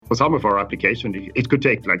for some of our applications, it could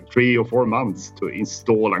take like 3 or 4 months to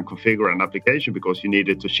install and configure an application because you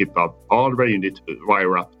needed to ship out hardware, you need to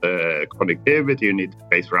wire up the connectivity, you need to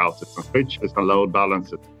place routers and switches and load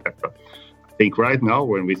balancers, etc. I think right now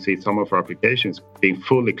when we see some of our applications being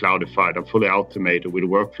fully cloudified and fully automated with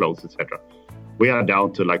workflows, etc., we are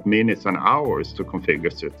down to like minutes and hours to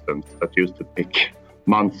configure systems that used to take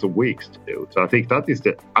months or weeks to do. So I think that is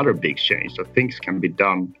the other big change, that things can be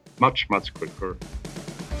done much, much quicker.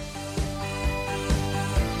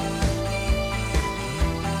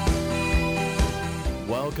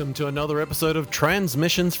 Welcome to another episode of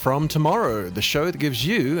Transmissions from Tomorrow, the show that gives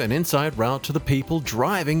you an inside route to the people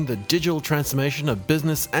driving the digital transformation of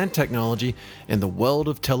business and technology in the world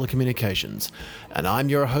of telecommunications. And I'm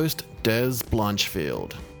your host, Dez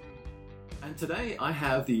Blanchfield. And today I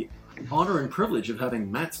have the honor and privilege of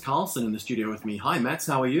having Mats Karlsson in the studio with me. Hi, Mats,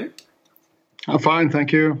 how are you? I'm fine,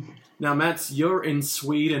 thank you. Now, Mats, you're in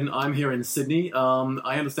Sweden, I'm here in Sydney.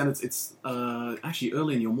 I understand it's actually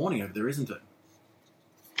early in your morning over there, isn't it?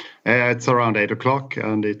 It's around 8 o'clock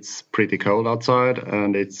and it's pretty cold outside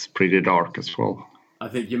and it's pretty dark as well. I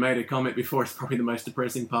think you made a comment before, it's probably the most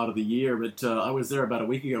depressing part of the year, but I was there about a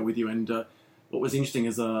week ago with you, and what was interesting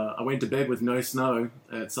is I went to bed with no snow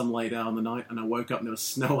at some late hour in the night, and I woke up and there was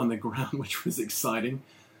snow on the ground, which was exciting.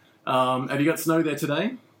 Have you got snow there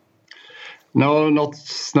today? No, not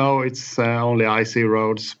snow. It's only icy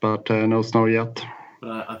roads, but no snow yet.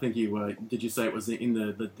 But I think you did you say it was in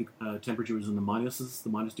the temperature was in the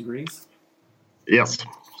minus degrees? Yes.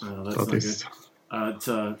 That's so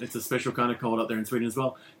good. It's a special kind of cold up there in Sweden as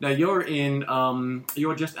well. Now you're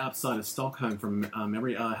you're just outside of Stockholm from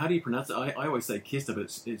memory. How do you pronounce it? I always say Kista, but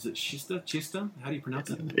is it Kista? How do you pronounce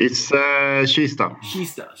it? It's Kista.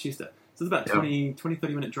 Kista. So it's about 30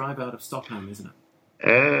 minute drive out of Stockholm, isn't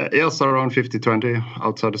it? Yes, around 50-20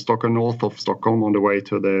 outside of Stockholm, north of Stockholm, on the way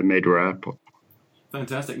to the major airport.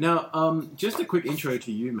 Fantastic. Now, just a quick intro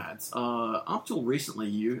to you, Mads. Up till recently,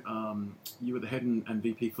 you were the head and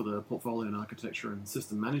VP for the portfolio and architecture and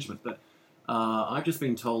system management, but I've just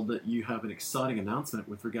been told that you have an exciting announcement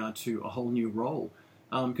with regard to a whole new role.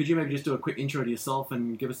 Could you maybe just do a quick intro to yourself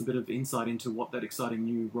and give us a bit of insight into what that exciting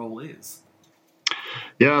new role is?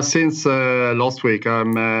 Yeah, since last week,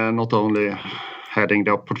 I'm not only heading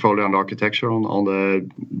the portfolio and architecture on the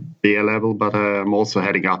BA level, but I'm also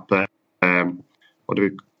heading up what do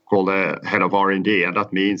we call the head of R&D, and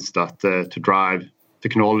that means that to drive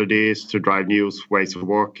technologies, to drive new ways of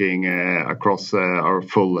working across our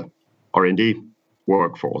full R&D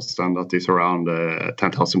workforce, and that is around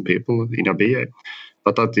 10,000 people in a BA.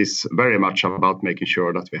 But that is very much about making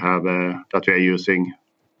sure that we have that we are using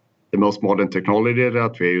the most modern technology,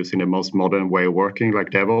 that we are using the most modern way of working,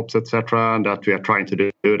 like DevOps, etc., and that we are trying to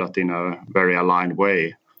do that in a very aligned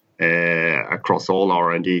way across all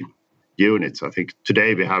R&D units. I think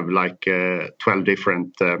today we have like 12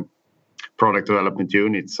 different product development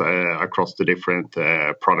units across the different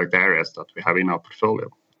product areas that we have in our portfolio.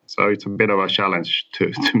 So it's a bit of a challenge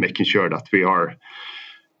to making sure that we are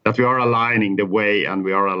aligning the way and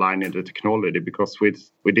we are aligning the technology, because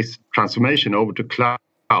with this transformation over to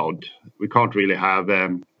cloud, we can't really have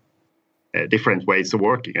different ways of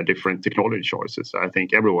working and different technology choices. I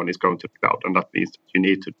think everyone is going to the cloud, and that means that you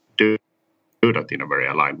need to do that in a very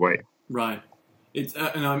aligned way. Right. It's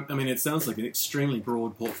I mean, it sounds like an extremely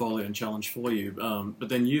broad portfolio and challenge for you. But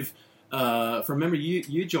then you've, from memory,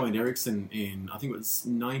 you joined Ericsson in, I think it was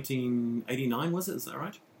 1989, was it? Is that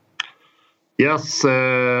right? Yes,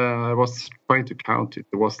 I was trying to count it.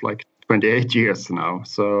 It was like 28 years now.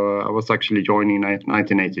 So I was actually joining in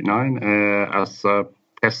 1989 as a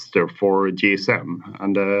tester for GSM.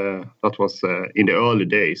 And that was in the early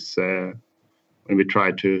days when we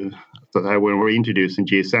tried to... So when we were introducing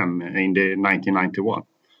GSM in the 1991.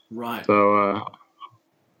 Right. So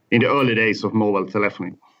in the early days of mobile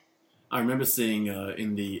telephony. I remember seeing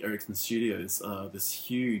in the Ericsson studios this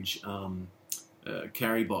huge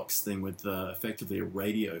carry box thing with effectively a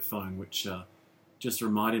radio phone, which just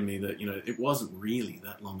reminded me that, it wasn't really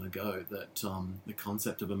that long ago that the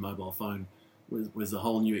concept of a mobile phone was a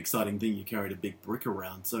whole new exciting thing. You carried a big brick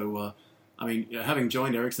around. So, having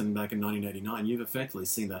joined Ericsson back in 1989, you've effectively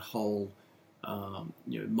seen that whole,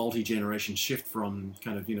 multi-generation shift from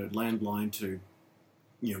kind of, landline to,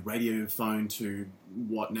 radio phone to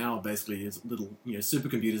what now basically is little,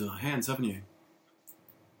 supercomputers in our hands, haven't you?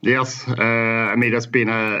 Yes, that's been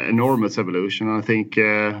an enormous evolution. I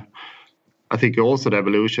think also the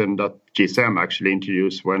evolution that GSM actually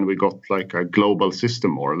introduced when we got like a global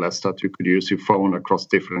system, more or less, that you could use your phone across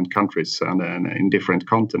different countries and in different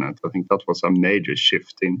continents. I think that was a major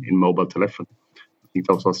shift in mobile telephony. think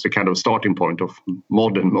that was the kind of starting point of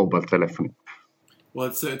modern mobile telephony. Well,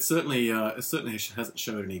 it certainly hasn't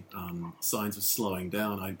showed any signs of slowing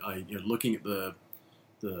down. Looking at the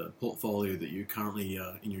portfolio that you currently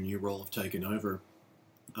in your new role have taken over.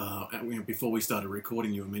 Before we started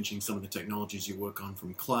recording, you were mentioning some of the technologies you work on,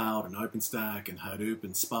 from cloud and OpenStack and Hadoop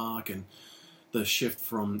and Spark, and the shift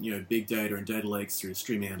from big data and data lakes through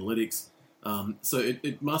streaming analytics. So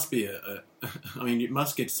it must be it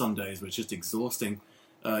must get some days where it's just exhausting.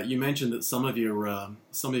 You mentioned that some of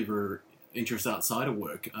your interests outside of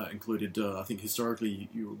work included, I think historically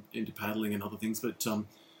you were into paddling and other things, but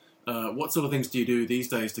what sort of things do you do these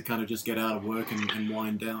days to kind of just get out of work and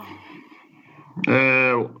wind down?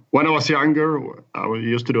 When I was younger, I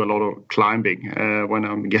used to do a lot of climbing. When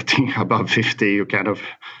I'm getting above 50, you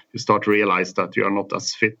start to realize that you are not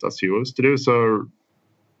as fit as you used to do. So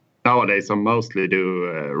nowadays I mostly do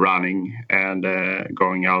running and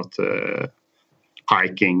going out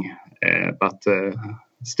hiking, but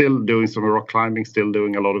still doing some rock climbing, still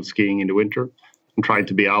doing a lot of skiing in the winter, and trying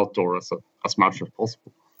to be outdoors as much as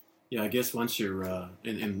possible. Yeah, I guess once you're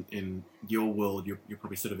in your world, you're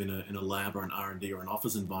probably sort of in a lab or an R&D or an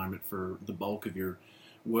office environment for the bulk of your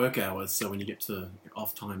work hours. So when you get to your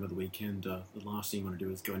off time of the weekend, the last thing you want to do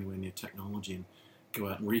is go anywhere near technology and go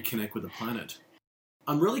out and reconnect with the planet.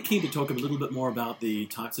 I'm really keen to talk a little bit more about the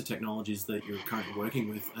types of technologies that you're currently working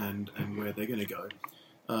with and where they're going to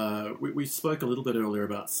go. We spoke a little bit earlier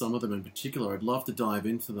about some of them in particular. I'd love to dive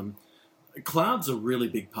into them. Cloud's a really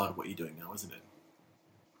big part of what you're doing now, isn't it?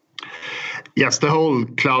 Yes, the whole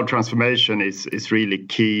cloud transformation is really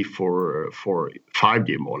key for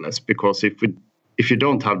 5G, more or less, because if you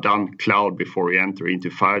don't have done cloud before you enter into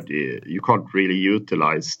 5G, you can't really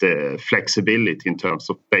utilize the flexibility in terms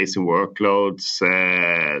of placing workloads,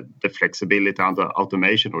 the flexibility and the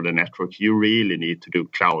automation of the network. You really need to do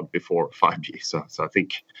cloud before 5G. So I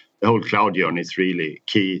think the whole cloud journey is really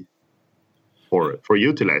key for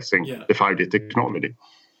utilizing the 5G technology.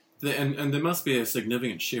 And there must be a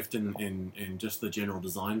significant shift in just the general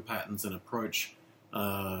design patterns and approach.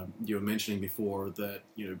 You were mentioning before that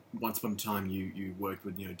once upon a time you worked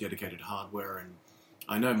with dedicated hardware, and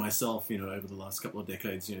I know myself over the last couple of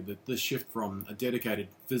decades the shift from a dedicated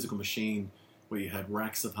physical machine where you had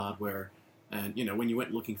racks of hardware, and when you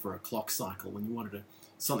went looking for a clock cycle, when you wanted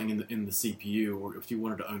something in the CPU, or if you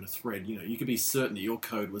wanted to own a thread, you could be certain that your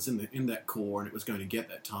code was in that core and it was going to get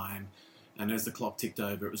that time. And as the clock ticked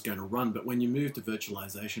over, it was going to run. But when you move to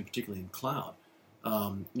virtualization, particularly in cloud,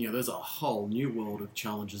 there's a whole new world of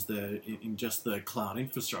challenges there in just the cloud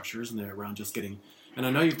infrastructure, isn't there, around just getting... And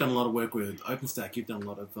I know you've done a lot of work with OpenStack. You've done a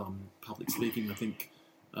lot of public speaking. I think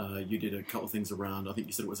you did a couple of things around, I think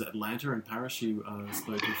you said it was Atlanta and Paris. You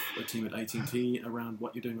spoke with a team at AT&T around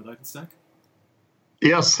what you're doing with OpenStack.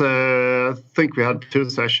 Yes, I think we had 2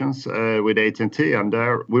 sessions with AT&T, and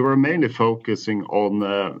there we were mainly focusing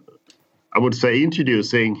on... I would say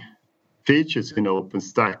introducing features in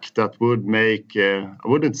OpenStack that would make, I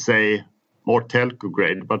wouldn't say more telco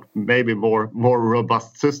grade, but maybe more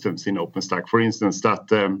robust systems in OpenStack. For instance, that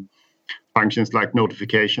functions like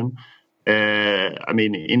notification. In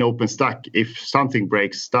OpenStack, if something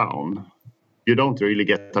breaks down, you don't really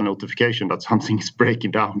get a notification that something is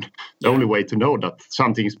breaking down. The only way to know that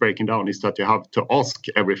something is breaking down is that you have to ask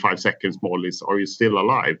every 5 seconds more or less, are you still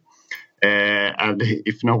alive? And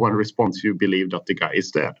if no one responds, you believe that the guy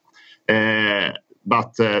is dead.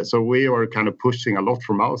 So we are kind of pushing a lot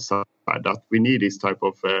from our side that we need this type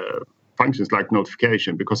of functions like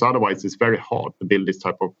notification, because otherwise it's very hard to build this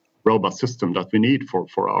type of robust system that we need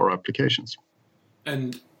for our applications.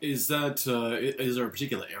 And is there a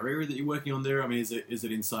particular area that you're working on there? I mean, is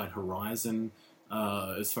it inside Horizon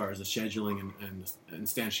as far as the scheduling and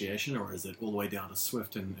instantiation, or is it all the way down to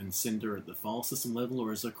Swift and Cinder at the file system level,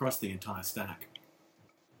 or is it across the entire stack?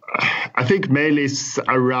 I think mainly it's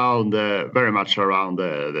around very much around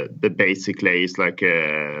the basic layers like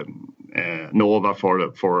Nova for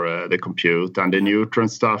the compute and the Neutron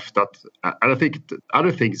stuff. And I think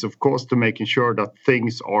other things, of course, to making sure that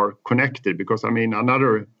things are connected. Because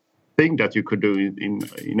another thing that you could do in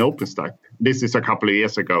OpenStack, this is a couple of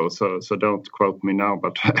years ago, so don't quote me now,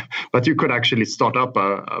 but you could actually start up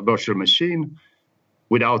a virtual machine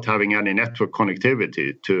without having any network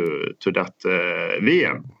connectivity to that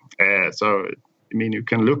VM. You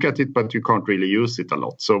can look at it, but you can't really use it a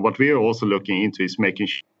lot. So what we are also looking into is making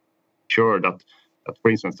sure that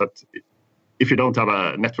for instance, that if you don't have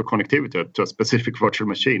a network connectivity to a specific virtual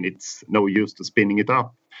machine, it's no use to spinning it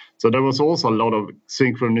up. So there was also a lot of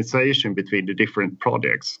synchronization between the different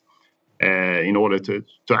projects in order to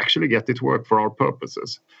actually get it to work for our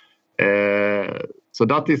purposes. So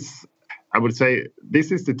that is I would say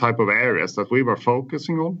this is the type of areas that we were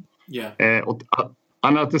focusing on. Yeah.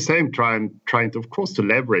 And at the same time, trying to, of course, to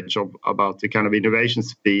leverage about the kind of innovation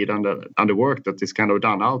speed and the work that is kind of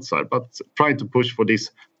done outside, but trying to push for these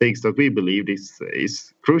things that we believe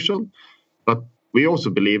is crucial. But we also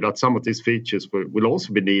believe that some of these features will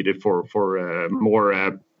also be needed for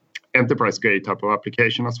more enterprise grade type of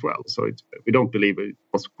application as well. So we don't believe it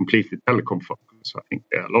was completely telecom focused. I think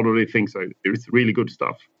a lot of the things it's really good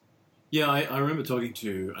stuff. Yeah, I remember talking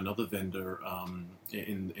to another vendor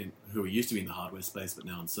in who used to be in the hardware space, but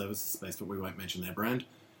now in services space, but we won't mention their brand.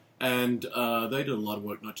 And they did a lot of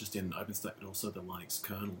work, not just in OpenStack, but also the Linux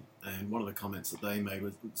kernel. And one of the comments that they made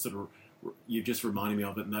was sort of, you just reminded me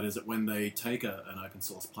of it, and that is that when they take an open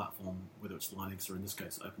source platform, whether it's Linux or in this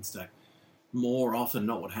case OpenStack, more often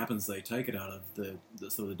not what happens, they take it out of the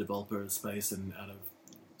sort of the developer space and out of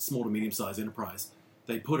small to medium-sized enterprise.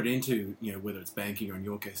 They put it into, whether it's banking or in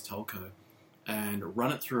your case telco, and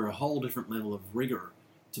run it through a whole different level of rigor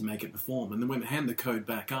to make it perform. And then when they hand the code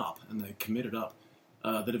back up and they commit it up,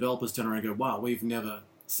 the developers turn around and go, wow, we've never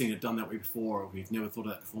seen it done that way before, or we've never thought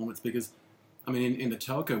of that performance. Because, I mean, in the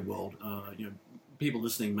telco world, people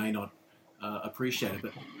listening may not appreciate it,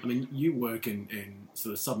 but, I mean, you work in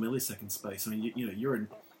sort of sub-millisecond space. I mean, you're in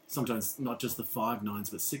sometimes not just the 5 nines,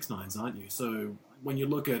 but 6 nines, aren't you? So when you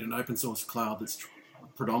look at an open source cloud that's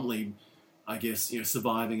predominantly, I guess,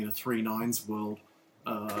 surviving in a 3 nines world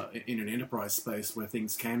in an enterprise space where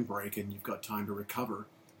things can break and you've got time to recover,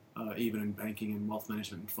 even in banking and wealth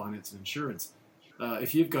management and finance and insurance.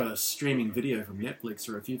 If you've got a streaming video from Netflix,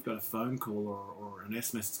 or if you've got a phone call or an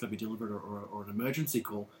SMS that's going to be delivered or an emergency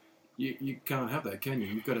call, you can't have that, can you?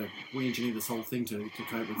 You've got to re-engineer this whole thing to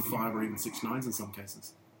cope with 5 or even 6 nines in some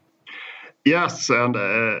cases. Yes, and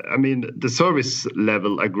I mean the service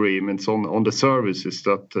level agreements on the services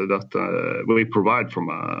that we provide from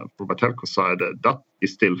a telco side, that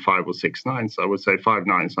is still 5 or 6 nines. I would say 5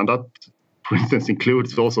 nines, and that, for instance,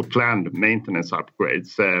 includes also planned maintenance upgrades.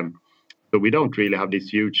 So we don't really have these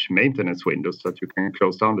huge maintenance windows that you can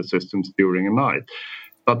close down the systems during a night.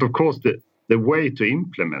 But of course, the way to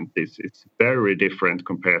implement this is very different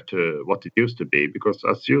compared to what it used to be, because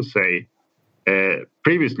as you say,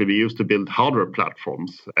 previously we used to build hardware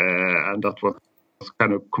platforms, and that was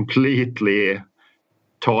kind of completely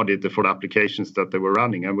targeted for the applications that they were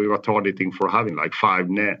running, and we were targeting for having like 5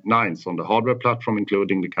 nines on the hardware platform,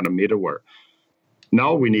 including the kind of middleware.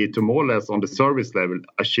 Now we need to more or less on the service level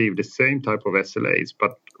achieve the same type of SLAs,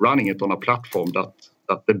 but running it on a platform that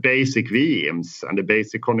the basic VMs and the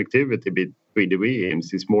basic connectivity between the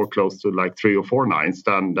VMs is more close to like 3 or 4 nines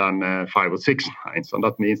than 5 or 6 nines. And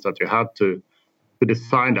that means that you have to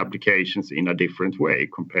design applications in a different way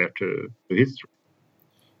compared to history.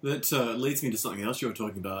 That leads me to something else you were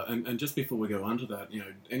talking about. And just before we go on to that,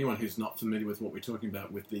 anyone who's not familiar with what we're talking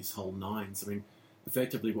about with these whole nines, I mean,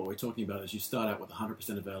 effectively what we're talking about is you start out with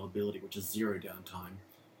 100% availability, which is 0 downtime.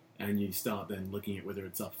 And you start then looking at whether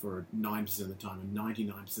it's up for 9% of the time and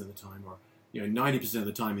 99% of the time, or 90% of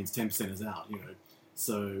the time means 10% is out.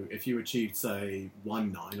 So if you achieved say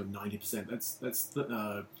 1 9 of 90%, that's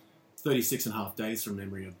 36 and a half days from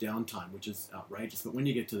memory of downtime, which is outrageous. But when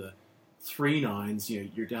you get to the 3 nines,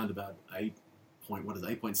 you're down to about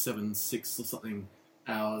 8.76 or something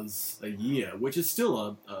hours a year, which is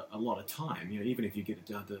still a lot of time. Even if you get it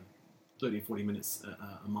down to 30, 40 minutes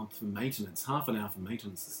a month for maintenance, half an hour for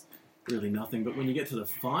maintenance is really nothing. But when you get to the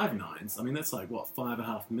 5 nines, I mean, that's like, what,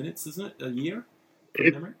 5.5 minutes, isn't it, a year?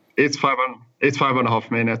 It's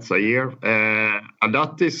 5.5 minutes a year. And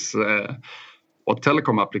that is what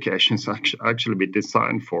telecom applications actually been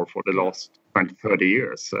designed for the last 20, 30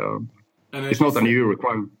 years. So it's not a new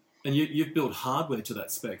requirement. And you've built hardware to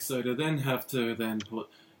that spec. So to then have to put,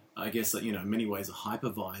 I guess, in many ways, a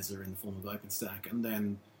hypervisor in the form of OpenStack, and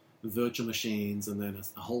then virtual machines, and then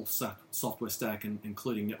a whole software stack,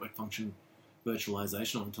 including network function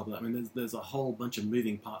virtualization on top of that. I mean, there's a whole bunch of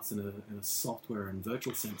moving parts in a software and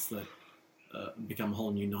virtual sense that become a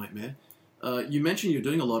whole new nightmare. You mentioned you're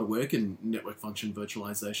doing a lot of work in network function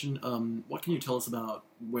virtualization. What can you tell us about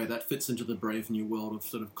where that fits into the brave new world of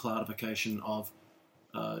sort of cloudification of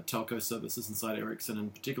telco services inside Ericsson,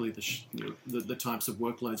 and particularly the types of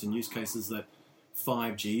workloads and use cases that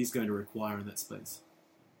 5G is going to require in that space?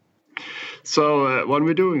 So what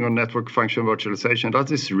we're doing on network function virtualization, that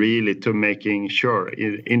is really to making sure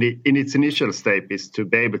in its initial step is to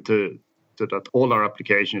be able to that all our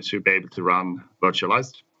applications should be able to run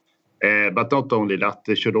virtualized. But not only that,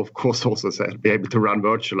 they should of course also be able to run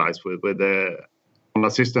virtualized with on a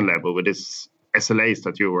system level with this SLAs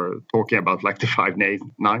that you were talking about, like the 5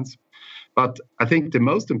 nines. But I think the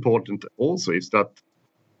most important also is that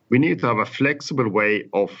we need to have a flexible way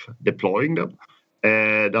of deploying them.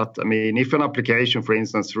 If an application, for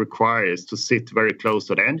instance, requires to sit very close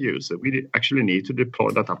to the end user, we actually need to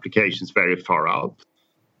deploy that applications very far out.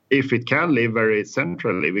 If it can live very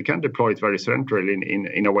centrally, we can deploy it very centrally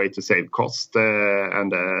in a way to save cost,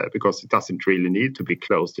 because it doesn't really need to be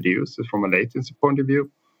close to the user from a latency point of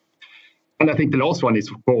view. And I think the last one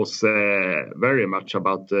is, of course, very much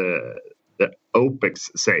about the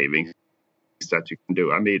OpEx savings that you can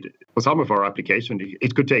do. For some of our applications,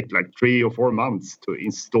 it could take like 3 or 4 months to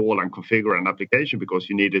install and configure an application because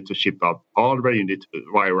you needed to ship out hardware, you need to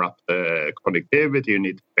wire up the connectivity, you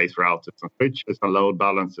need to place routers and switches and load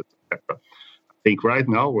balancers, etc. I think right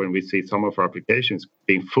now, when we see some of our applications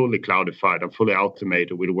being fully cloudified and fully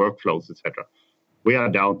automated with workflows, etc., we are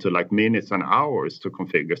down to like minutes and hours to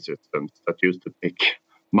configure systems that used to take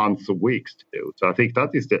months or weeks to do. So I think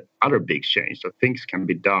that is the other big change, that things can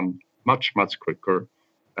be done much quicker,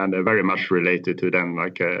 and very much related to then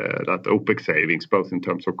that OpEx savings, both in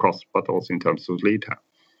terms of cost but also in terms of lead time.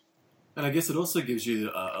 And I guess it also gives you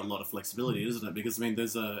a lot of flexibility, isn't it? Because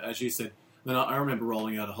there's as you said, I remember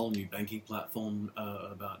rolling out a whole new banking platform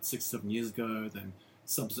about 6-7 years ago. Then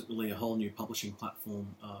subsequently a whole new publishing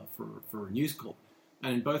platform for News Corp.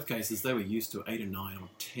 And in both cases, they were used to 8 or 9 or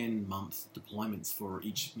 10 month deployments for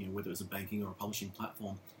each, whether it was a banking or a publishing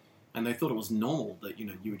platform. And they thought it was normal that,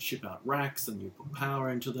 you would ship out racks and you put power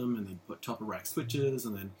into them and then put top of rack switches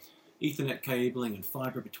and then Ethernet cabling and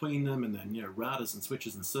fiber between them and then, routers and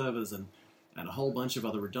switches and servers and a whole bunch of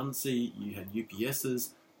other redundancy. You had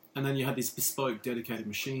UPSs, and then you had these bespoke dedicated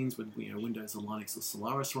machines with, Windows or Linux or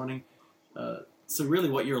Solaris running. So really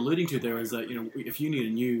what you're alluding to there is that, if you need a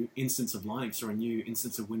new instance of Linux or a new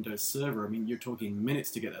instance of Windows Server, you're talking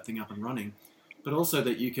minutes to get that thing up and running. But also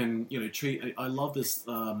that you can, treat... I love this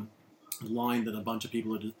line that a bunch of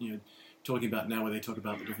people are, talking about now, where they talk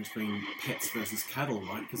about the difference between pets versus cattle,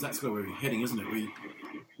 right? Because that's where we're heading, isn't it?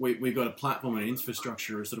 We've got a platform and an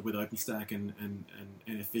infrastructure sort of with OpenStack and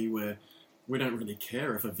NFV where we don't really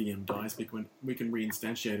care if a VM dies because we can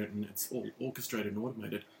reinstantiate it and it's all orchestrated and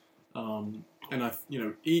automated. And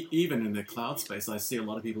even in the cloud space, I see a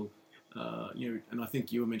lot of people, and I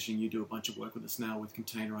think you were mentioning you do a bunch of work with us now with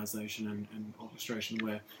containerization and orchestration,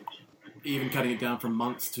 where even cutting it down from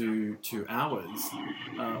months to hours,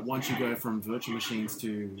 once you go from virtual machines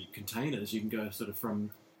to containers, you can go sort of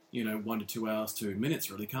from 1 to 2 hours to minutes,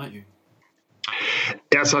 really, can't you?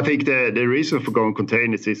 Yes, I think the reason for going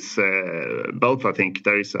containers is both. I think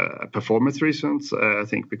there is performance reasons. I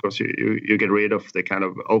think because you get rid of the kind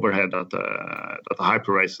of overhead that a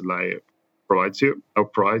hypervisor layer provides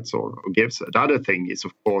or gives. The other thing is,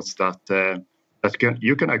 of course, that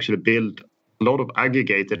you can actually build a lot of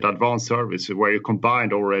aggregated advanced services where you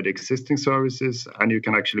combine already existing services, and you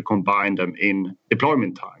can actually combine them in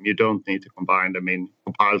deployment time. You don't need to combine them in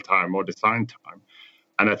compile time or design time.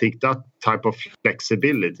 And I think that type of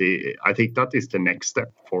flexibility, I think that is the next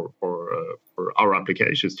step for our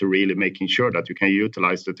applications, to really making sure that you can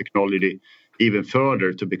utilize the technology even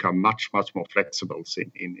further to become much more flexible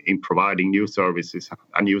in providing new services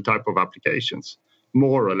and new type of applications,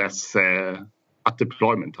 more or less at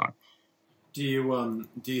deployment time. Do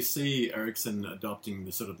you see Ericsson adopting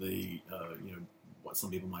the sort of what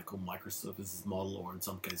some people might call microservices model, or in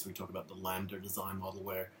some cases we talk about the Lambda design model,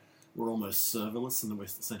 where we're almost serverless and we're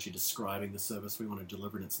essentially describing the service we want to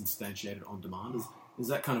deliver and it's instantiated on demand? Is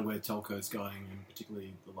that kind of where telco's going, and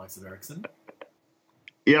particularly the likes of Ericsson?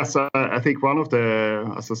 Yes, I think one of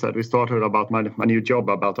the, as I said, we started about my new job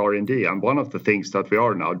about R&D, and one of the things that we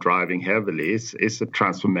are now driving heavily is a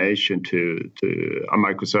transformation to a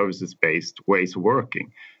microservices-based ways of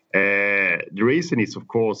working. The reason is, of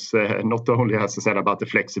course, not only, as I said, about the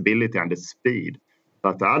flexibility and the speed,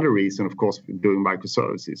 but the other reason, of course, doing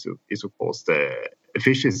microservices is, of course, the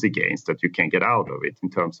efficiency gains that you can get out of it in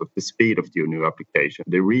terms of the speed of your new application,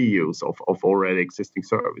 the reuse of already existing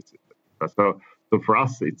services. So for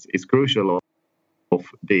us, it's crucial of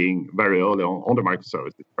being very early on the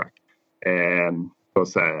microservices track,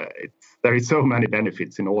 because there is so many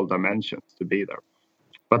benefits in all dimensions to be there.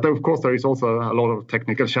 But of course, there is also a lot of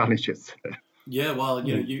technical challenges. Yeah, well,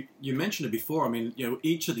 you mentioned it before.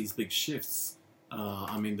 Each of these big shifts,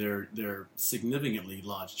 they're significantly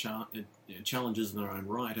large challenges in their own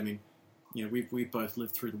right. We've both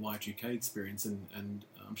lived through the Y2K experience, and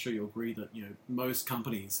I'm sure you'll agree that most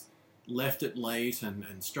companies left it late and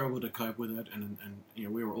struggled to cope with it, and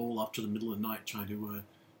we were all up to the middle of the night trying to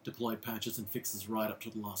deploy patches and fixes right up to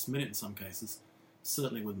the last minute in some cases,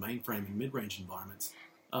 certainly with mainframe and mid-range environments.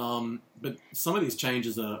 But some of these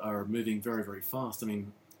changes are moving very, very fast.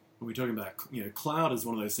 when we're talking about, cloud is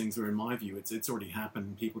one of those things where, in my view, it's already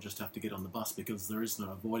happened. People just have to get on the bus because there is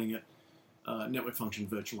no avoiding it. Network function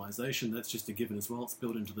virtualization, that's just a given as well. It's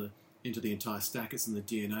built into the entire stack. It's in the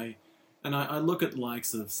DNA. And I look at the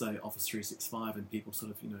likes of, say, Office 365, and people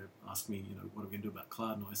sort of, ask me, what are we going to do about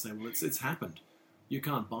cloud? And I say, well, it's happened. You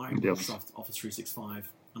can't buy Microsoft Office 365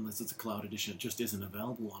 unless it's a cloud edition. It just isn't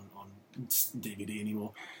available on DVD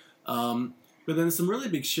anymore. But then there's some really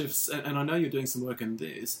big shifts, and I know you're doing some work in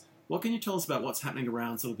this. What can you tell us about what's happening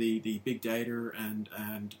around sort of the big data and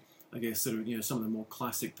I guess sort of some of the more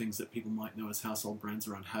classic things that people might know as household brands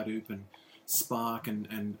around Hadoop and Spark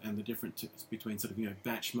and the difference between sort of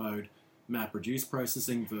batch mode MapReduce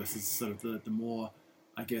processing versus sort of the more,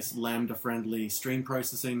 I guess, Lambda friendly stream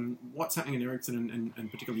processing. What's happening in Ericsson and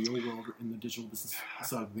particularly your world in the digital business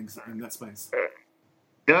side of things in that space?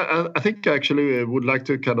 Yeah, I think actually I would like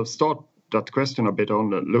to kind of start that question a bit on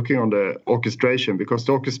looking on the orchestration, because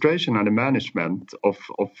the orchestration and the management of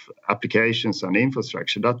applications and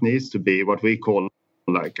infrastructure, that needs to be what we call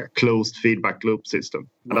like a closed feedback loop system.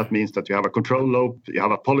 And that means that you have a control loop, you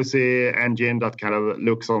have a policy engine that kind of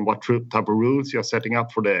looks on what type of rules you're setting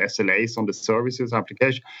up for the SLAs on the services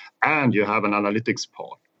application, and you have an analytics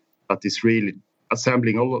part that is really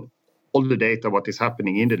assembling all the data, what is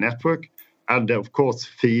happening in the network, and of course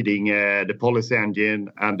feeding the policy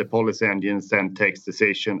engine, and the policy engine then takes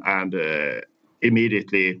decision and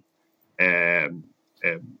immediately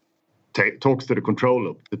talks to the control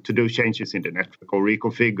loop to do changes in the network or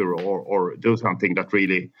reconfigure or do something that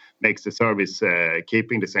really makes the service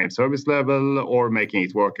keeping the same service level or making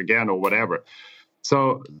it work again or whatever.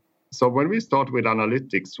 So when we start with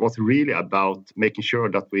analytics, it was really about making sure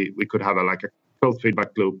that we could have a closed feedback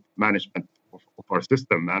loop management of our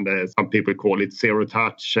system, and some people call it zero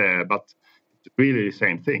touch, but it's really the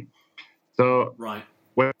same thing. So right.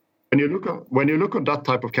 When you look at that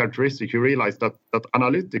type of characteristic, you realize that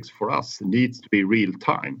analytics for us needs to be real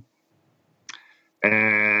time,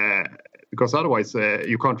 because otherwise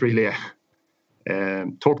you can't really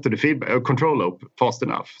talk to the feedback control loop fast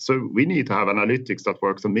enough. So we need to have analytics that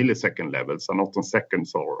works on millisecond levels and not on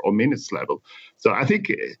seconds or minutes level. So I think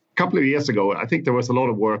a couple of years ago, I think there was a lot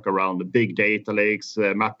of work around the big data lakes,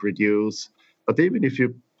 MapReduce. But even if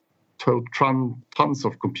you took tons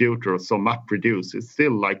of computers on MapReduce, it's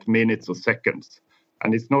still like minutes or seconds,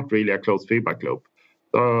 and it's not really a closed feedback loop.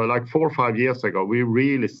 So like 4 or 5 years ago, we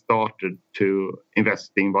really started to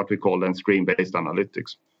invest in what we call then stream-based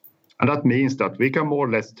analytics. And that means that we can more or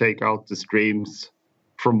less take out the streams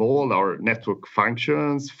from all our network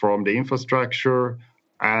functions, from the infrastructure,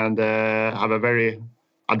 and have a very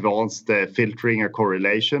advanced filtering and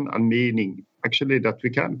correlation, and meaning actually that we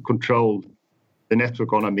can control the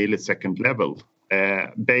network on a millisecond level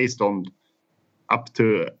based on up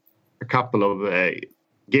to a couple of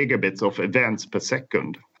gigabits of events per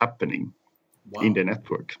second happening in the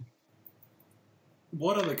network.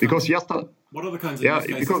 What are the kinds of use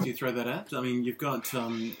cases do you throw that at? I mean, you've got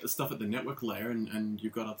stuff at the network layer and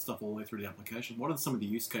you've got other stuff all the way through the application. What are some of the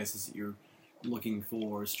use cases that you're looking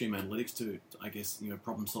for Stream Analytics to, I guess,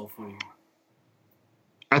 problem solve for you?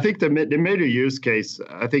 I think the major use case,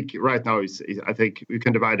 I think right now is I think we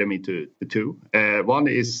can divide them into two. One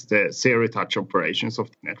is the zero-touch operations of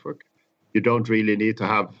the network. You don't really need to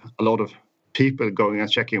have a lot of people going and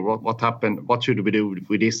checking what happened, what should we do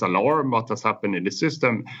with this alarm, what has happened in the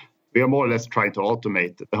system. We are more or less trying to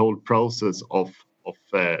automate the whole process of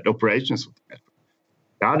the operations of the network.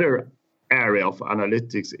 The other area of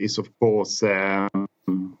analytics is, of course, the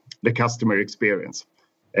customer experience.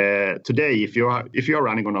 Today, if you're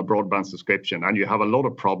running on a broadband subscription and you have a lot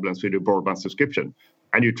of problems with your broadband subscription,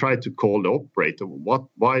 and you try to call the operator,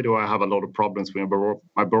 why do I have a lot of problems with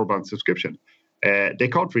my broadband subscription? They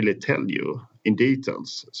can't really tell you in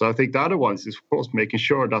details. So I think the other one is, of course, making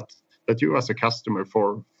sure that you as a customer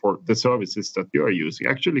for the services that you are using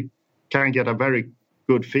actually can get a very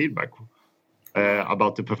good feedback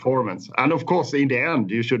about the performance. And of course, in the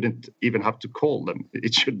end, you shouldn't even have to call them.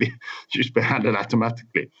 It should be handled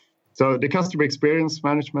automatically. So the customer experience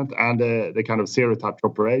management and the kind of zero-touch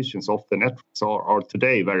operations of the networks are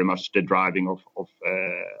today very much the driving of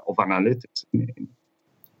analytics.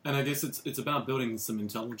 And I guess it's about building some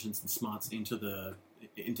intelligence and smarts into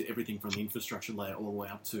everything from the infrastructure layer all the way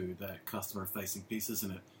up to the customer-facing pieces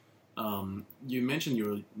in it. You mentioned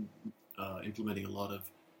you were implementing a lot of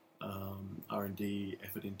R&D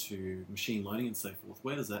effort into machine learning and so forth.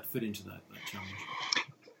 Where does that fit into that challenge?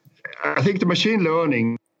 I think the machine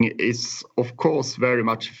learning is, of course, very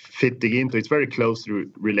much fitting into. It's very closely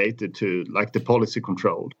related to like the policy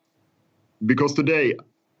control, because today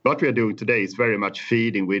what we are doing today is very much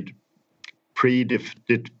feeding with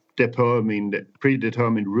predefined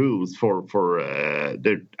predetermined rules for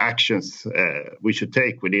the actions we should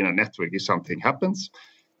take within a network if something happens.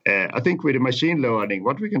 I think with the machine learning,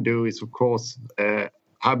 what we can do is, of course,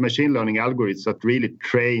 have machine learning algorithms that really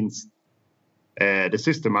trains the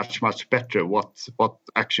system much better what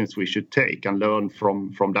actions we should take and learn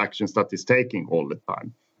from the actions that it's taking all the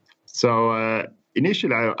time. So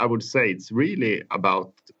initially, I would say it's really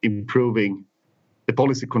about improving the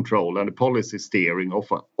policy control and the policy steering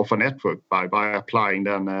of a network by applying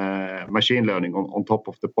then machine learning on top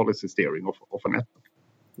of the policy steering of a network.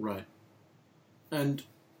 Right. And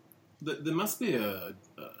there must be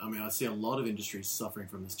I see a lot of industries suffering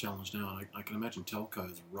from this challenge now. I can imagine telco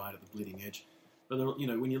is right at the bleeding edge. But,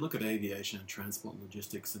 when you look at aviation and transport and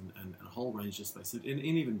logistics and a whole range of spaces, and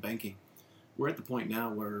even banking, we're at the point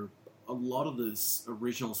now where a lot of this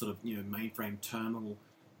original sort of, mainframe terminal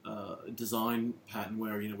design pattern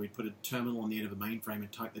where, we'd put a terminal on the end of a mainframe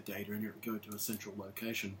and type the data in, it would go to a central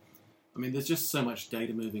location. I mean, there's just so much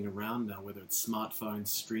data moving around now, whether it's smartphones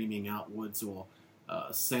streaming outwards or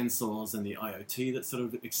sensors and the IoT that's sort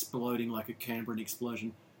of exploding like a Cambrian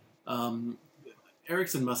explosion.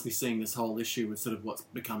 Ericsson must be seeing this whole issue with sort of what's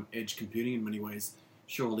become edge computing in many ways,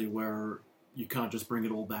 surely, where you can't just bring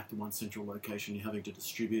it all back to one central location. You're having to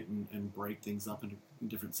distribute and break things up into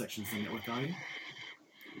different sections of the network, are you?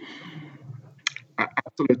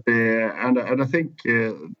 Absolutely. And I think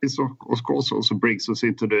this, of course, also brings us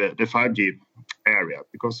into the 5G area,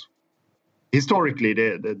 because historically,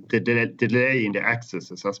 the delay in the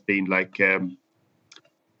accesses has been like on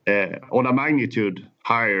a magnitude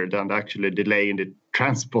higher than actually delay in the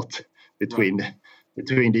transport between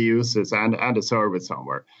the users and the server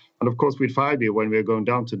somewhere. And of course, with 5G, when we're going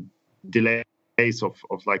down to delays of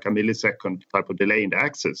like a millisecond type of delay in the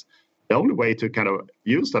access, the only way to kind of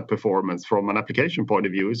use that performance from an application point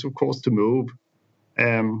of view is, of course, to move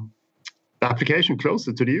the application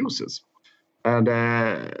closer to the users. And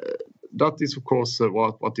that is, of course,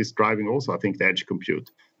 what is driving also, I think, the edge compute.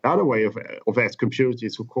 The other way of edge compute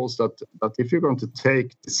is, of course, that if you're going to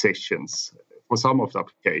take decisions for some of the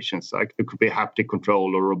applications, like it could be haptic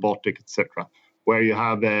control or robotic, etc., where you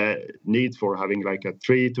have a need for having like a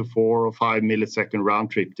 3 to 4 or 5 millisecond round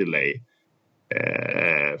trip delay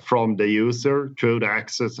from the user through the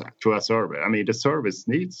access to a server. I mean, the service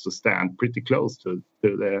needs to stand pretty close to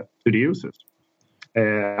the users.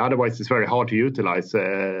 Otherwise, it's very hard to utilize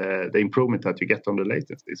the improvement that you get on the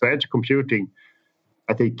latency. So edge computing,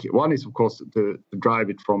 I think one is, of course, to drive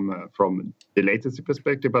it from the latency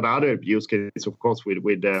perspective, but other use cases, of course,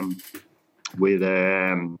 with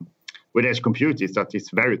edge compute is that it's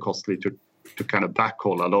very costly to kind of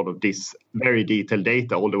backhaul a lot of this very detailed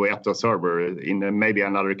data all the way up to a server in maybe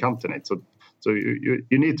another continent. So you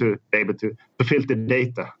need to be able to filter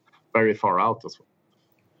data very far out as well.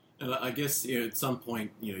 And I guess at some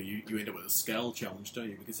point you end up with a scale challenge, don't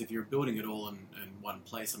you? Because if you're building it all in one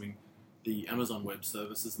place, I mean, the Amazon Web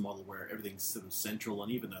Services model where everything's sort of central,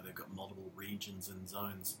 and even though they've got multiple regions and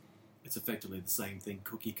zones, it's effectively the same thing,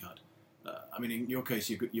 cookie cut. I mean, in your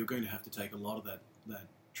case, you're going to have to take a lot of that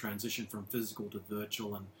transition from physical to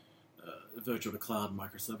virtual and virtual to cloud and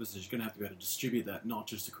microservices. You're going to have to be able to distribute that not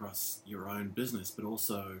just across your own business, but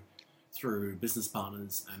also through business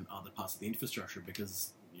partners and other parts of the infrastructure,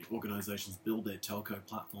 because organizations build their telco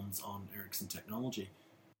platforms on Ericsson technology.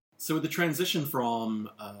 So with the transition from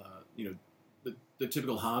the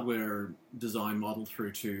typical hardware design model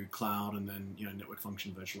through to cloud and then network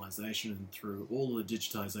function virtualization and through all the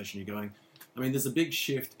digitization you're going, I mean, there's a big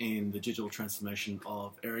shift in the digital transformation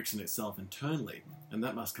of Ericsson itself internally, and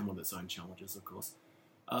that must come with its own challenges, of course.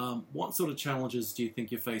 What sort of challenges do you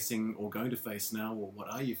think you're facing or going to face now, or what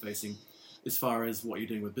are you facing as far as what you're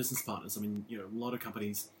doing with business partners? I mean, a lot of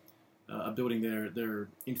companies are building their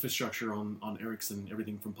infrastructure on Ericsson,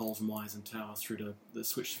 everything from poles and wires and towers through to the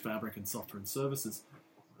switched fabric and software and services.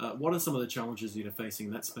 What are some of the challenges you're facing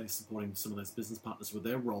in that space, supporting some of those business partners with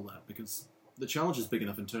their rollout? Because the challenge is big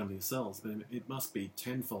enough internally yourselves, but it must be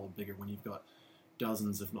tenfold bigger when you've got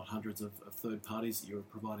dozens, if not hundreds, of third parties that you're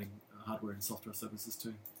providing hardware and software services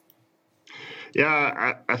to.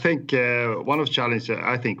 Yeah, I think one of the challenges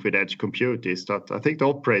I think with edge compute is that I think the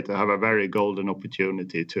operator have a very golden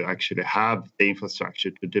opportunity to actually have the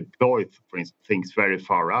infrastructure to deploy, for instance, things very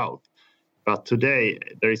far out. But today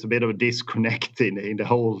there is a bit of a disconnect in the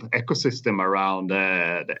whole ecosystem around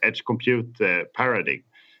the edge compute paradigm,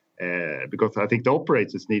 because I think the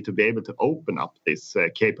operators need to be able to open up these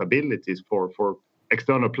capabilities for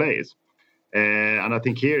external players. And I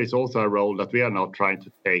think here is also a role that we are now trying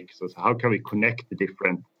to take. So how can we connect the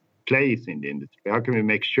different players in the industry? How can we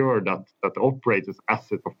make sure that the operator's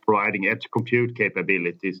asset of providing edge compute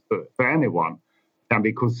capabilities to anyone can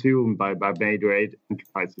be consumed by major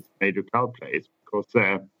enterprises, major cloud players?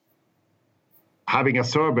 Because having a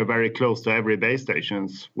server very close to every base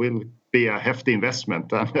stations will be a hefty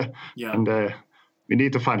investment. And we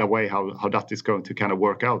need to find a way how that is going to kind of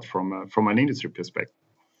work out from an industry perspective.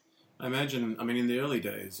 I imagine, in the early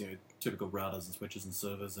days, typical routers and switches and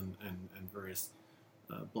servers and various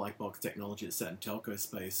black box technology that sat in telco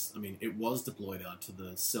space, it was deployed out to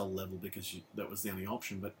the cell level because that was the only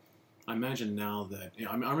option. But I imagine now that,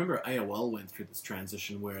 I remember AOL went through this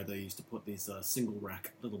transition where they used to put these single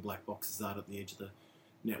rack little black boxes out at the edge of the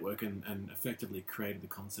network and effectively created the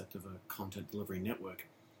concept of a content delivery network.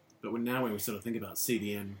 But when we sort of think about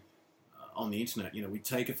CDN on the internet, we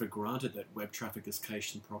take it for granted that web traffic is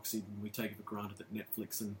cached and proxied, and we take it for granted that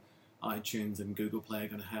Netflix and iTunes and Google Play are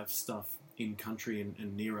going to have stuff in country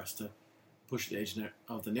and near us to push the edge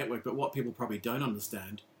of the network. But what people probably don't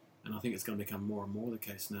understand, and I think it's going to become more and more the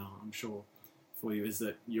case now, I'm sure, for you, is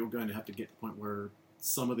that you're going to have to get to the point where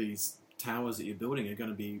some of these towers that you're building are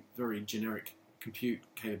going to be very generic compute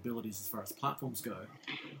capabilities as far as platforms go,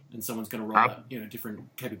 and someone's going to roll out different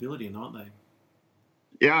capability, aren't they?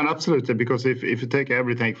 Yeah, and absolutely, because if you take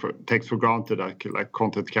everything takes for granted, like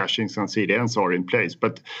content cachings and CDNs are in place,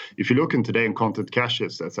 but if you look in today in content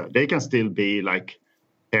caches, they can still be like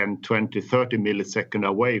 10, 20, 30 millisecond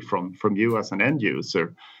away from you as an end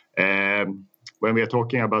user. When we are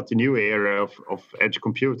talking about the new era of edge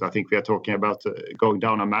compute, I think we are talking about going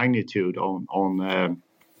down a magnitude on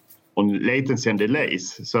latency and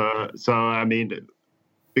delays. So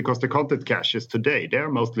because the content caches today, they're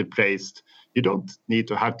mostly placed. You don't need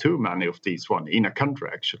to have too many of these one in a country,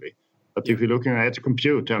 actually. But if you're looking at edge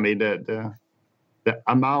compute, the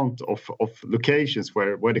amount of locations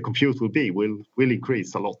where the compute will be will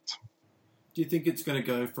increase a lot. Do you think it's going to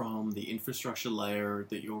go from the infrastructure layer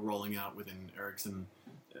that you're rolling out within Ericsson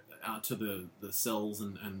out to the cells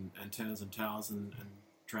and antennas and towers and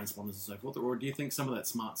transponders and so forth? Or do you think some of that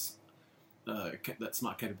smart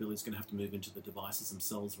capability is going to have to move into the devices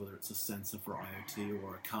themselves, whether it's a sensor for IoT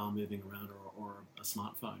or a car moving around or a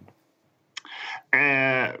smartphone?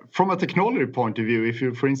 From a technology point of view, if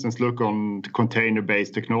you, for instance, look on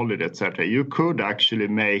container-based technology, etc., you could actually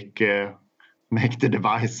make the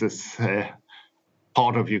devices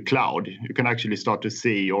part of your cloud. You can actually start to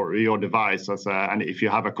see your device and if you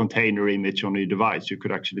have a container image on your device, you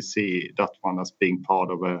could actually see that one as being part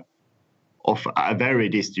of a very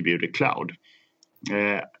distributed cloud.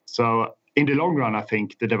 So in the long run, I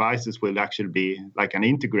think the devices will actually be like an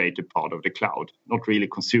integrated part of the cloud, not really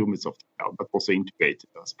consumers of the cloud, but also integrated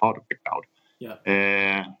as part of the cloud.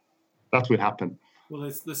 Yeah, that will happen. Well,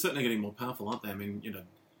 they're certainly getting more powerful, aren't they?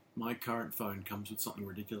 My current phone comes with something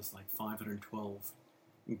ridiculous like 512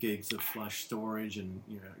 gigs of flash storage and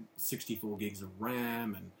 64 gigs of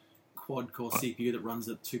RAM and quad-core CPU that runs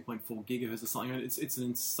at 2.4 gigahertz or something. It's it's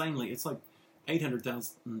like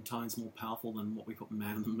 800,000 times more powerful than what we put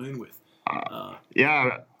man on the moon with. I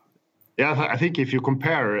think if you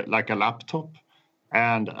compare like a laptop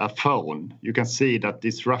and a phone, you can see that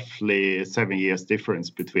it's roughly 7 years difference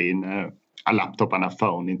between a laptop and a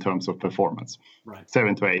phone in terms of performance. Right.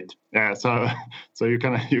 7 to 8. So you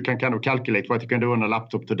can kind of calculate what you can do on a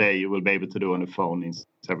laptop today, you will be able to do on a phone in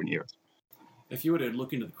 7 years. If you were to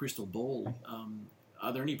look into the crystal ball,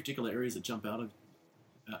 are there any particular areas that jump out of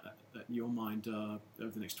your mind over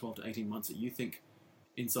the next 12 to 18 months that you think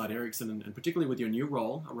inside Ericsson, and particularly with your new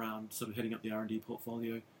role around sort of heading up the R&D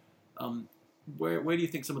portfolio, where do you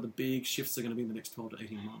think some of the big shifts are going to be in the next 12 to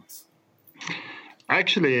 18 months?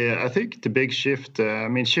 Actually, I think the big shift,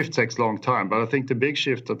 shift takes a long time, but I think the big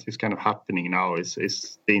shift that is kind of happening now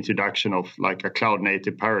is the introduction of like a cloud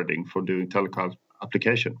native paradigm for doing telecom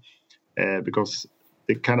application, because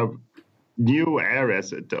the kind of new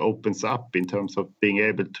areas it opens up in terms of being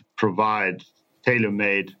able to provide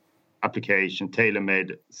tailor-made application,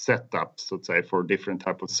 tailor-made setups, let's say, for different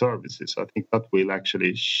type of services. I think that will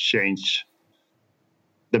actually change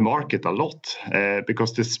the market a lot,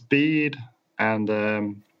 because the speed and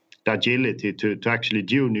the agility to actually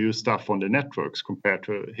do new stuff on the networks compared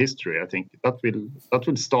to history, I think that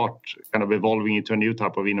will start kind of evolving into a new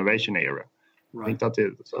type of innovation area. Right. I think that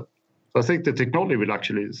is. So I think the technology will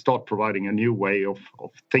actually start providing a new way of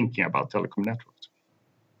thinking about telecom networks.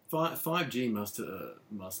 5G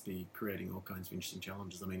must be creating all kinds of interesting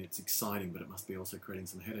challenges. It's exciting, but it must be also creating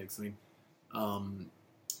some headaches.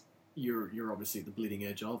 You're obviously the bleeding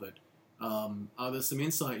edge of it. Are there some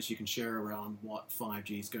insights you can share around what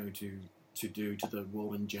 5G is going to do to the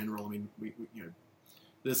world in general?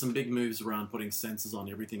 there's some big moves around putting sensors on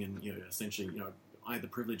everything, and essentially, I had the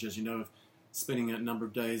privilege, as you know, of spending a number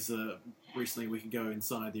of days recently. We could go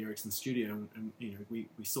inside the Ericsson studio, and we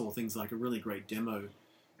saw things like a really great demo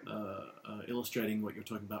illustrating what you're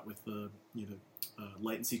talking about with the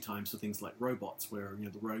latency times for things like robots, where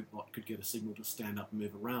the robot could get a signal to stand up and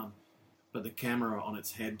move around, but the camera on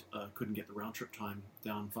its head couldn't get the round trip time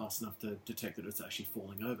down fast enough to detect that it's actually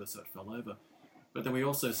falling over, so it fell over. But then we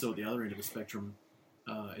also saw at the other end of the spectrum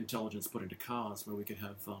intelligence put into cars, where we could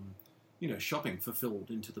have shopping fulfilled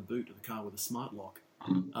into the boot of the car with a smart lock.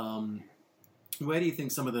 Where do you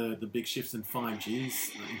think some of the big shifts in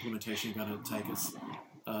 5G's implementation are going to take us,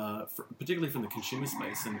 particularly from the consumer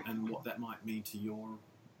space, and what that might mean to your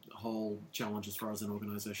whole challenge as far as an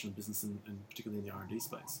organization and business, and particularly in the R&D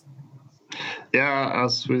space? Yeah,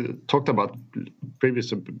 as we talked about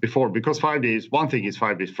before, because 5G is one thing. Is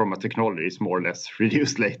 5G from a technology is more or less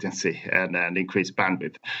reduced latency and increased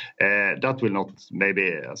bandwidth. That will not,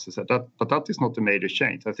 maybe, as I said, but that is not the major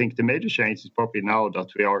change. I think the major change is probably now that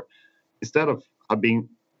we are, instead of being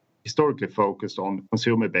historically focused on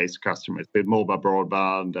consumer-based customers with mobile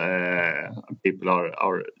broadband, people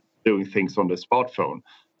are doing things on the smartphone.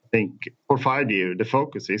 I think for 5G, the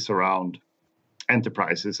focus is around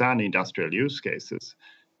enterprises and industrial use cases.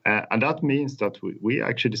 And that means that we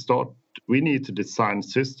actually we need to design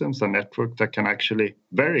systems and network that can actually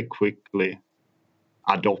very quickly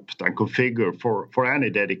adopt and configure for any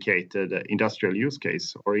dedicated industrial use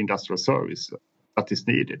case or industrial service that is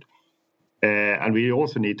needed. And we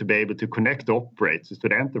also need to be able to connect the operators to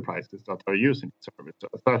the enterprises that are using the service.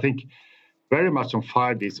 So I think very much on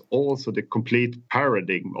 5G is also the complete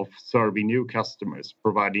paradigm of serving new customers,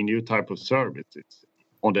 providing new type of services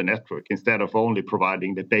on the network, instead of only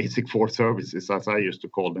providing the basic 4 services, as I used to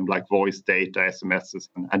call them, like voice, data, SMSs,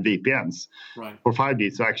 and VPNs. Right. For 5G,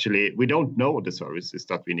 it's actually, we don't know the services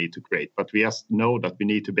that we need to create, but we just know that we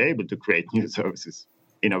need to be able to create new services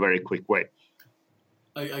in a very quick way.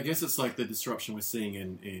 I guess it's like the disruption we're seeing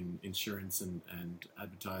in insurance and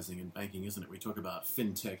advertising and banking, isn't it? We talk about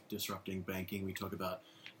fintech disrupting banking. We talk about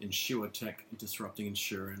insurtech disrupting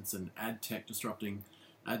insurance, and ad tech disrupting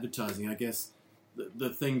advertising. I guess the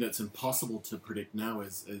thing that's impossible to predict now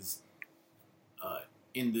is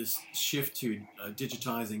in this shift to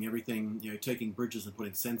digitizing everything, taking bridges and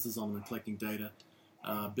putting sensors on them and collecting data,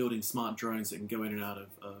 building smart drones that can go in and out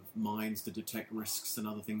of mines to detect risks and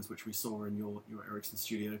other things, which we saw in your Ericsson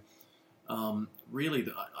studio. Really,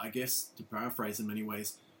 I guess, to paraphrase in many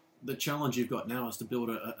ways, the challenge you've got now is to build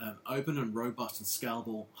an open and robust and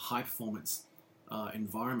scalable high-performance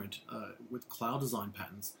environment with cloud design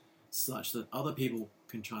patterns, such that other people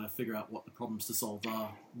can try to figure out what the problems to solve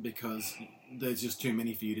are, because there's just too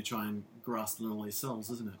many for you to try and grasp them all yourselves,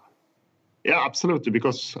 isn't it? Yeah, absolutely.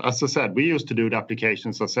 Because, as I said, we used to do the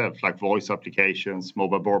applications ourselves, like voice applications,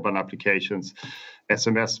 mobile broadband applications,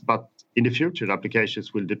 SMS. But in the future, the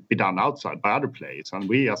applications will be done outside by other players, and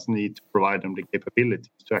we just need to provide them the capabilities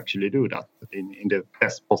to actually do that in the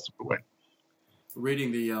best possible way.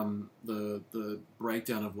 Reading the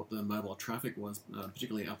breakdown of what the mobile traffic was,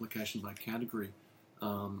 particularly application by category,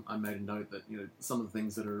 I made a note that some of the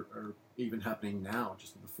things that are even happening now,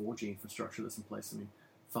 just with the 4G infrastructure that's in place. I mean,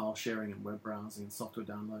 file sharing and web browsing and software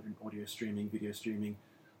download and audio streaming, video streaming,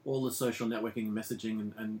 all the social networking and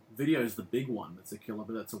messaging, and video is the big one that's a killer,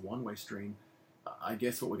 but that's a one-way stream. I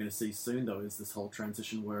guess what we're going to see soon, though, is this whole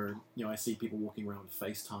transition where, I see people walking around with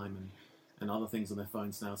FaceTime and other things on their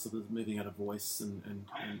phones now, so they're moving out of voice and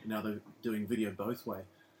now they're doing video both way.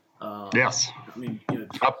 Yes. I mean,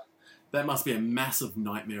 that must be a massive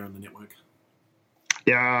nightmare on the network.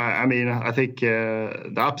 Yeah, I mean, I think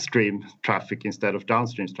the upstream traffic instead of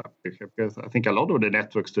downstream traffic, because I think a lot of the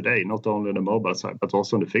networks today, not only on the mobile side, but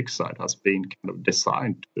also on the fixed side, has been kind of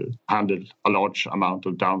designed to handle a large amount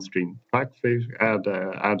of downstream traffic and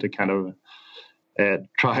kind of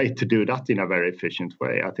try to do that in a very efficient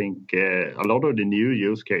way. I think a lot of the new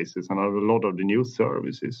use cases and a lot of the new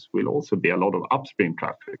services will also be a lot of upstream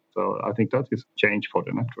traffic. So I think that is a change for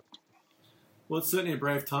the network. Well, it's certainly a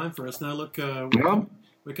brave time for us now. Look,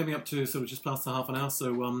 we're coming up to sort of just past the half an hour.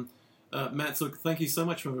 So, Mats, look, thank you so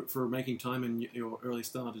much for making time in your early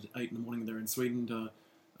start at 8 in the morning there in Sweden,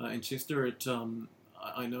 in Chester.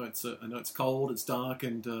 I know it's cold, it's dark,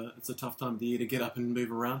 and it's a tough time of the year to get up and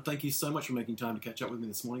move around. Thank you so much for making time to catch up with me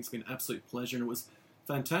this morning. It's been an absolute pleasure, and it was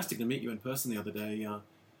fantastic to meet you in person the other day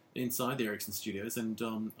inside the Ericsson studios. And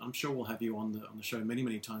I'm sure we'll have you on the show many,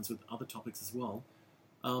 many times with other topics as well.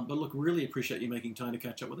 But look, really appreciate you making time to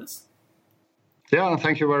catch up with us. Yeah,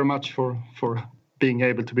 thank you very much for being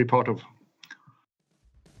able to be part of